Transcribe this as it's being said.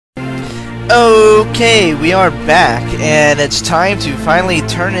Okay, we are back, and it's time to finally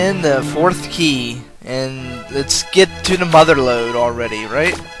turn in the fourth key, and let's get to the mother load already,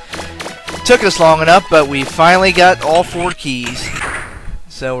 right? Took us long enough, but we finally got all 4 keys.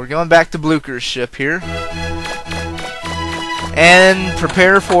 So we're going back to Blucher's ship here, and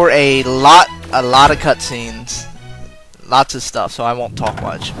prepare for a lot of cutscenes, lots of stuff. So I won't talk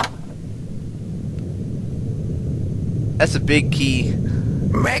much. That's a big key.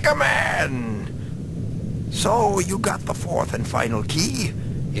 Megaman! So, you got the 4th and final key?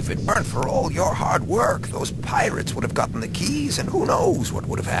 If it weren't for all your hard work, those pirates would have gotten the keys, and who knows what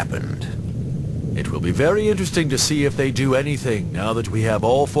would have happened. It will be very interesting to see if they do anything now that we have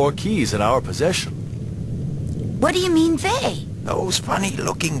all 4 keys in our possession. What do you mean, they? Those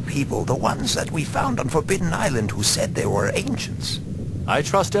funny-looking people, the ones that we found on Forbidden Island who said they were ancients. I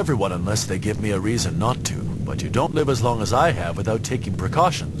trust everyone unless they give me a reason not to, but you don't live as long as I have without taking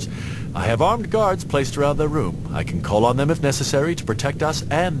precautions. I have armed guards placed around the room. I can call on them if necessary to protect us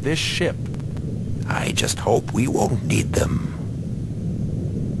and this ship. I just hope we won't need them.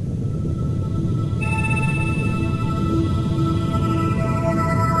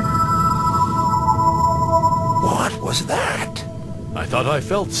 What was that? I thought I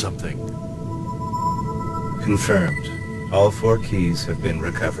felt something. Confirmed. All 4 keys have been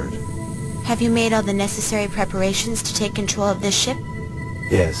recovered. Have you made all the necessary preparations to take control of this ship?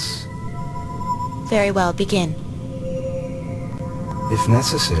 Yes. Very well, begin. If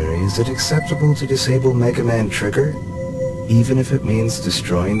necessary, is it acceptable to disable Megaman trigger? Even if it means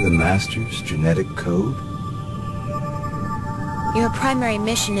destroying the Master's genetic code? Your primary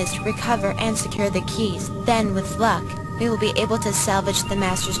mission is to recover and secure the keys. Then, with luck, we will be able to salvage the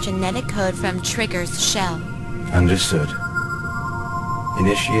Master's genetic code from Trigger's shell. Understood.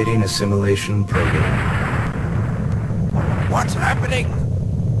 Initiating assimilation program. What's happening?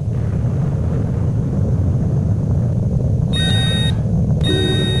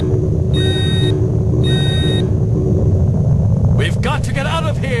 We've got to get out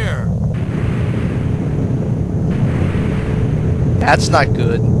of here! That's not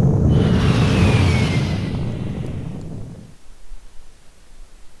good.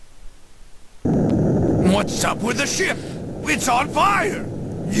 What's up with the ship? It's on fire!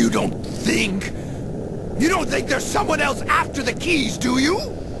 You don't think there's someone else after the keys, do you?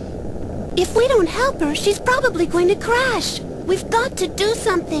 If we don't help her, she's probably going to crash. We've got to do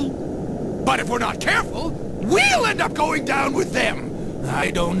something. But if we're not careful, we'll end up going down with them.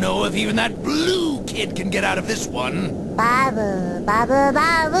 I don't know if even that blue kid can get out of this one. Babu, babu,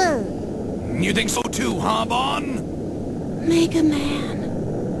 babu. You think so too, huh, Bon? Megaman.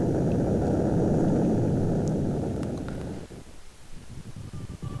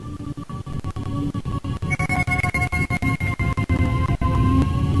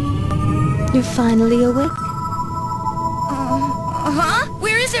 You're finally awake? Huh?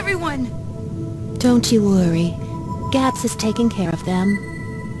 Where is everyone? Don't you worry. Geetz is taking care of them.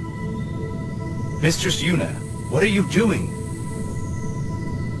 Mistress Yuna, what are you doing?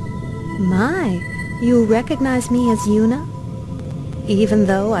 My, you recognize me as Yuna? Even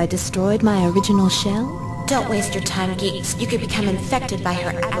though I destroyed my original shell? Don't waste your time, geeks. You could become infected by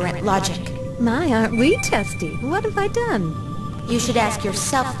her aberrant logic. My, aren't we testy? What have I done? You should ask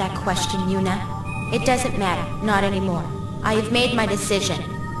yourself that question, Yuna. It doesn't matter. Not anymore. I have made my decision.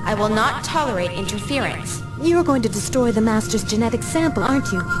 I will not tolerate interference. You're going to destroy the Master's genetic sample,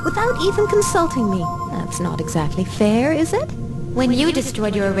 aren't you? Without even consulting me. That's not exactly fair, is it? When you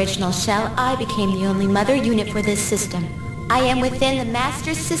destroyed your original shell, I became the only mother unit for this system. I am within the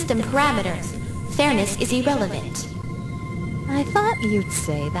Master's system parameters. Fairness is irrelevant. I thought you'd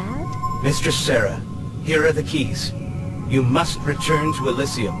say that. Mistress Sarah, here are the keys. You must return to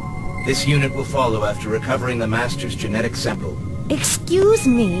Elysium. This unit will follow after recovering the Master's genetic sample. Excuse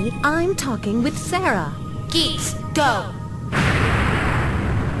me, I'm talking with Sarah. Geeks, go!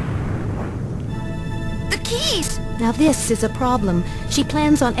 The keys! Now this is a problem. She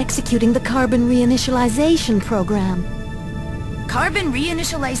plans on executing the carbon reinitialization program. Carbon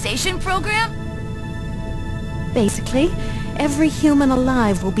reinitialization program? Basically, every human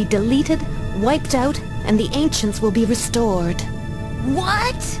alive will be deleted, wiped out, and the ancients will be restored.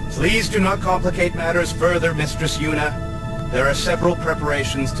 What? Please do not complicate matters further, Mistress Yuna. There are several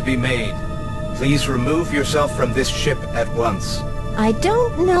preparations to be made. Please remove yourself from this ship at once. I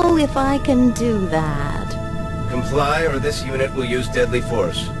don't know if I can do that. Comply or this unit will use deadly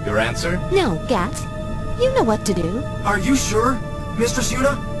force. Your answer? No, Geetz. You know what to do. Are you sure, Mistress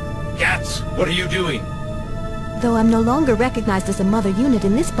Yuna? Geetz, what are you doing? Though I'm no longer recognized as a mother unit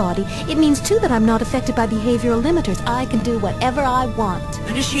in this body, it means too that I'm not affected by behavioral limiters. I can do whatever I want.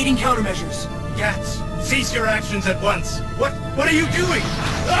 Initiating countermeasures. Geetz, cease your actions at once. What are you doing?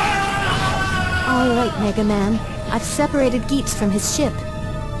 All right, Megaman. I've separated Geetz from his ship.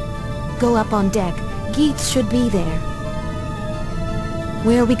 Go up on deck. Geetz should be there.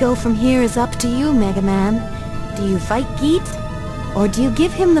 Where we go from here is up to you, Megaman. Do you fight Geetz, or do you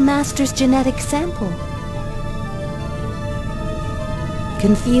give him the Master's genetic sample?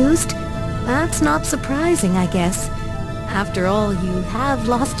 Confused? That's not surprising, I guess. After all, you have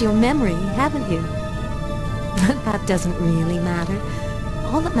lost your memory, haven't you? But that doesn't really matter.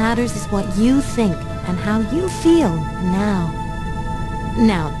 All that matters is what you think and how you feel now.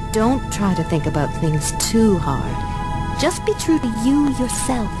 Now, don't try to think about things too hard. Just be true to you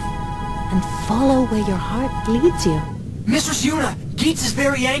yourself and follow where your heart leads you. Mistress Yuna, Geetz is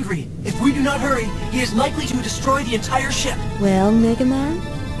very angry. If we do not hurry, he is likely to destroy the entire ship. Well, Megaman,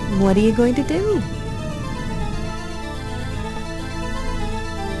 what are you going to do?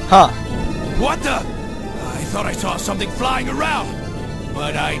 Huh. What the? I thought I saw something flying around,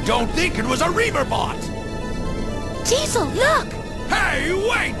 but I don't think it was a Reaver bot. Diesel, look! Hey,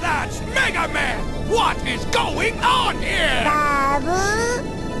 wait, that's Megaman! What is going on here?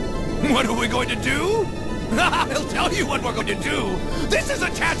 What are we going to do? I'll tell you what we're going to do. This is a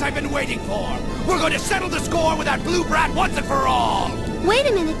chance I've been waiting for. We're going to settle the score with that blue brat once and for all. Wait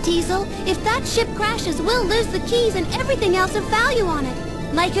a minute, Diesel. If that ship crashes, we'll lose the keys and everything else of value on it.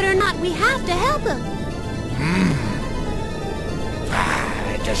 Like it or not, we have to help him.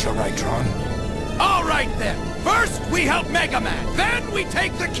 I guess you're right, Tron. All right, then. First, we help Megaman. Then we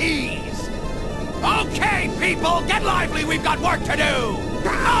take the keys. Okay, people, get lively. We've got work to do.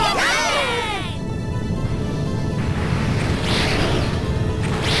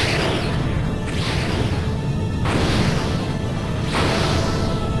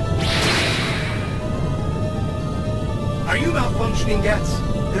 Are you malfunctioning,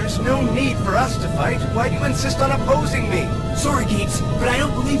 Geetz? There's no need for us to fight. Why do you insist on opposing me? Sorry, Geetz, but I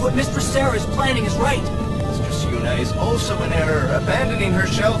don't believe what Mistress Sarah is planning is right. Mistress Yuna is also in error, abandoning her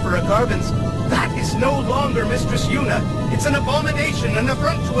shell for a carbon's. That is no longer Mistress Yuna. It's an abomination, an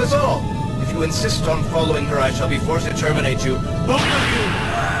affront to us all. If you insist on following her, I shall be forced to terminate you. Both of you!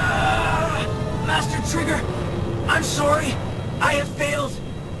 Master Trigger, I'm sorry. I have failed.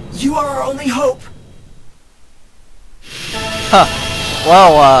 You are our only hope. Huh.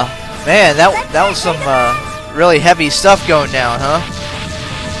 Well, man, that was some really heavy stuff going down, huh?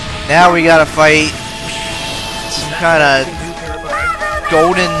 Now we gotta fight some kind of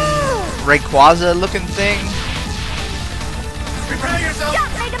golden rayquaza looking thing. Prepare yourself!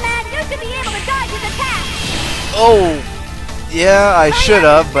 Jump, Megaman! You should be able to dodge his attack! Oh, yeah, I should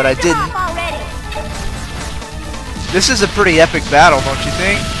have, but I didn't. This is a pretty epic battle, don't you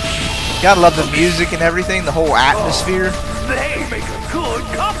think? Gotta love the music and everything, the whole atmosphere. They make a good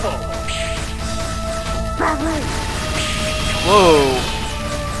couple. Whoa.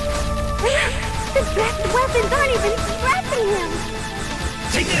 The best weapons aren't even scratching him!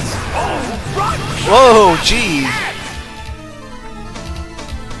 Take this! Oh, run! Whoa, jeez.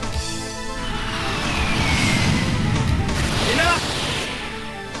 Enough!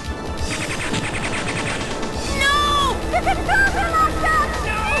 No! The controls are locked up!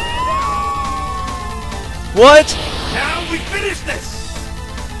 What? Now we finish this!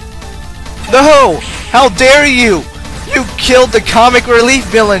 No! How dare you! You killed the comic relief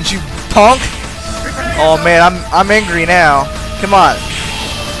villains, you punk! Oh man, I'm angry now. Come on.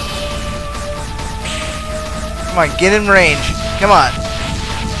 Come on, get in range. Come on.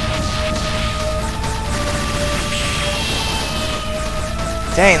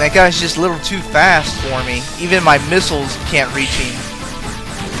 Dang, that guy's just a little too fast for me. Even my missiles can't reach him.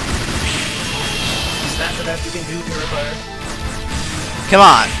 Is that the best you can do, Purifier? Come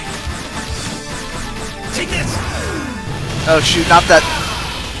on. Take this! Oh shoot, not that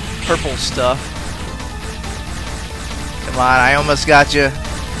purple stuff. Come on, I almost got you.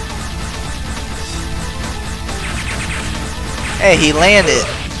 Hey, he landed.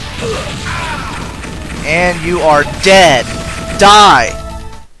 And you are dead. Die!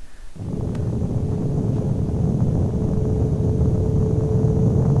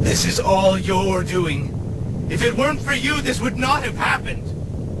 This is all your doing. If it weren't for you, this would not have happened.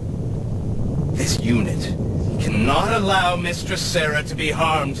 This unit cannot allow Mistress Sarah to be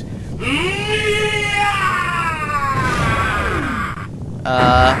harmed.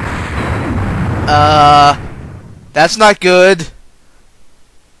 That's not good.